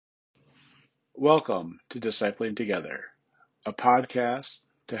Welcome to Discipling Together, a podcast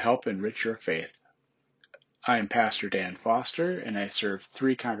to help enrich your faith. I am Pastor Dan Foster, and I serve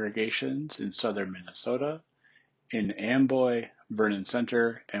 3 congregations in southern Minnesota, in Amboy, Vernon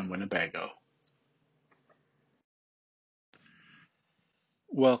Center, and Winnebago.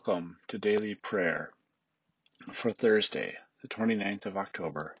 Welcome to Daily Prayer for Thursday, the 29th of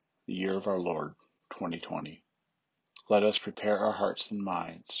October, the year of our Lord, 2020. Let us prepare our hearts and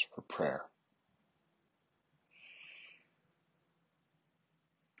minds for prayer.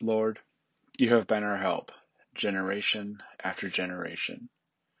 Lord, you have been our help, generation after generation.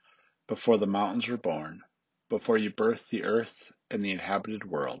 Before the mountains were born, before you birthed the earth and the inhabited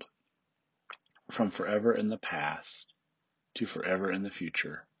world, from forever in the past to forever in the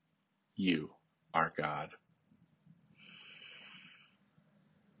future, you are God.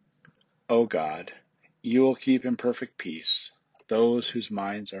 O God, you will keep in perfect peace those whose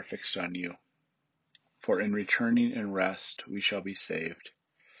minds are fixed on you. For in returning and rest we shall be saved.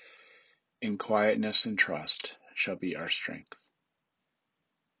 In quietness and trust shall be our strength.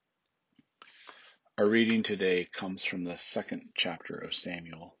 Our reading today comes from the 2nd chapter of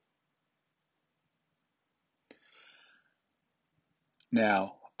Samuel.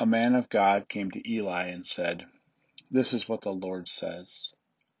 Now, a man of God came to Eli and said, "This is what the Lord says.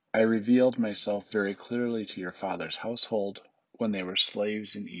 I revealed myself very clearly to your father's household when they were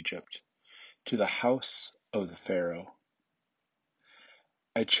slaves in Egypt, to the house of the Pharaoh.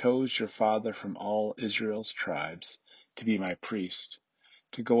 I chose your father from all Israel's tribes to be my priest,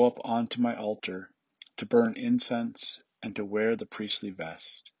 to go up onto my altar, to burn incense, and to wear the priestly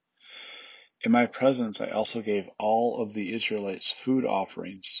vest. In my presence I also gave all of the Israelites' food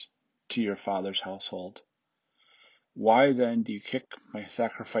offerings to your father's household. Why then do you kick my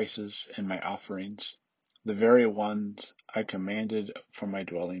sacrifices and my offerings, the very ones I commanded for my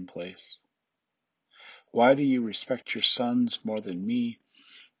dwelling place? Why do you respect your sons more than me,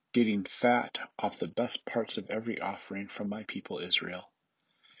 getting fat off the best parts of every offering from my people Israel?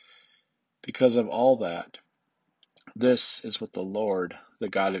 Because of all that, this is what the Lord, the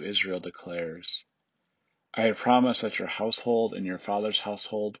God of Israel, declares. I had promised that your household and your father's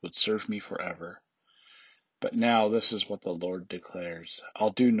household would serve me forever. But now this is what the Lord declares. I'll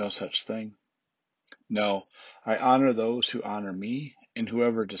do no such thing. No, I honor those who honor me, and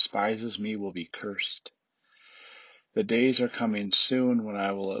whoever despises me will be cursed. The days are coming soon when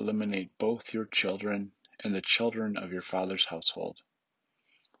I will eliminate both your children and the children of your father's household.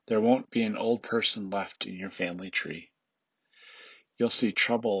 There won't be an old person left in your family tree. You'll see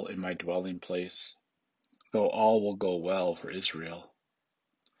trouble in my dwelling place, though all will go well for Israel.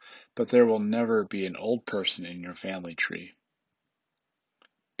 But there will never be an old person in your family tree.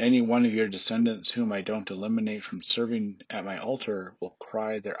 Any one of your descendants whom I don't eliminate from serving at my altar will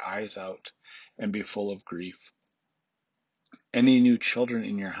cry their eyes out and be full of grief. Any new children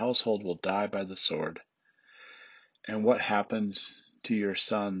in your household will die by the sword. And what happens to your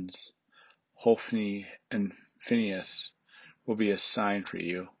sons, Hophni and Phinehas, will be a sign for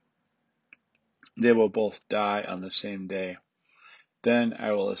you. They will both die on the same day. Then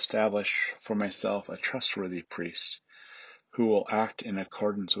I will establish for myself a trustworthy priest who will act in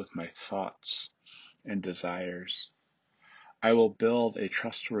accordance with my thoughts and desires. I will build a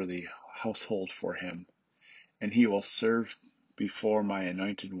trustworthy household for him, and he will serve before my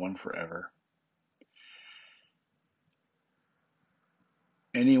anointed one forever.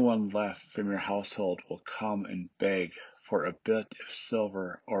 Anyone left from your household will come and beg for a bit of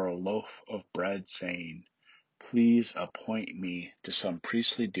silver or a loaf of bread, saying, 'Please appoint me to some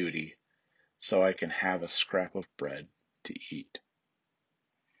priestly duty so I can have a scrap of bread to eat.'"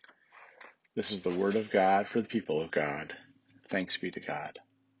 This is the word of God for the people of God. Thanks be to God.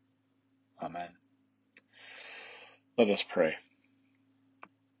 Amen. Let us pray.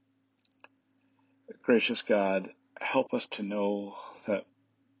 Gracious God, help us to know that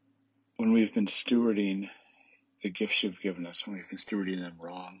when we've been stewarding the gifts you've given us, when we've been stewarding them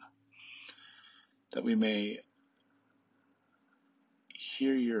wrong, that we may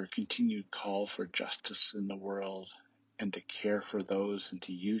hear your continued call for justice in the world and to care for those and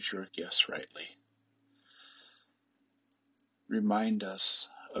to use your gifts rightly. Remind us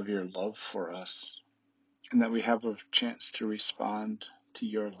of your love for us and that we have a chance to respond to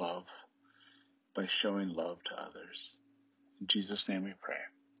your love by showing love to others. In Jesus' name we pray.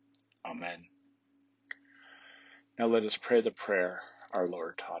 Amen. Now let us pray the prayer our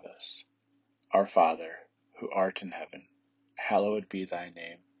Lord taught us. Our Father, who art in heaven, hallowed be thy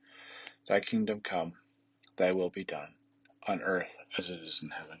name. Thy kingdom come, thy will be done, on earth as it is in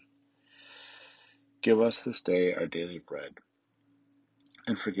heaven. Give us this day our daily bread,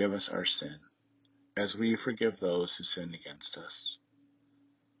 and forgive us our sin, as we forgive those who sin against us.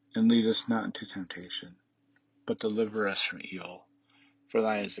 And lead us not into temptation, but deliver us from evil. For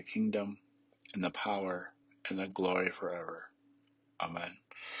thine is the kingdom, and the power, and the glory forever. Amen.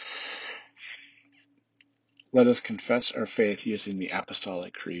 Let us confess our faith using the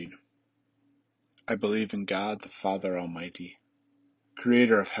Apostolic Creed. I believe in God, the Father Almighty,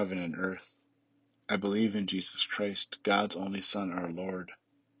 creator of heaven and earth. I believe in Jesus Christ, God's only Son, our Lord,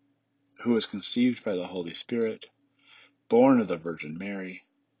 who was conceived by the Holy Spirit, born of the Virgin Mary,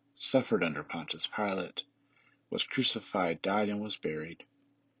 suffered under Pontius Pilate, was crucified, died, and was buried.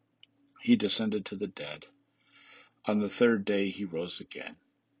 He descended to the dead. On the third day he rose again.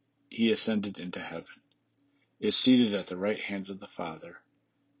 He ascended into heaven, is seated at the right hand of the Father,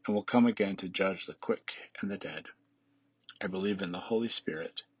 and will come again to judge the quick and the dead. I believe in the Holy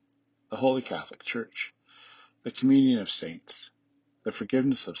Spirit, the Holy Catholic Church, the communion of saints, the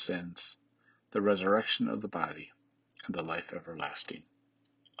forgiveness of sins, the resurrection of the body, and the life everlasting.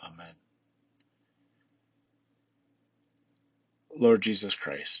 Amen. Lord Jesus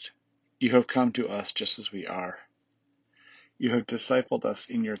Christ, you have come to us just as we are. You have discipled us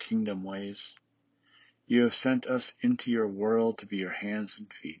in your kingdom ways. You have sent us into your world to be your hands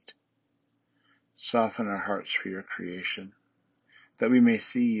and feet. Soften our hearts for your creation, that we may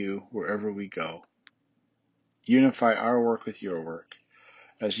see you wherever we go. Unify our work with your work,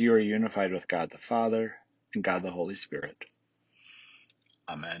 as you are unified with God the Father and God the Holy Spirit.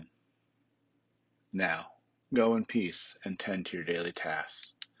 Amen. Now, go in peace and tend to your daily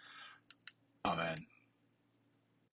tasks. Amen.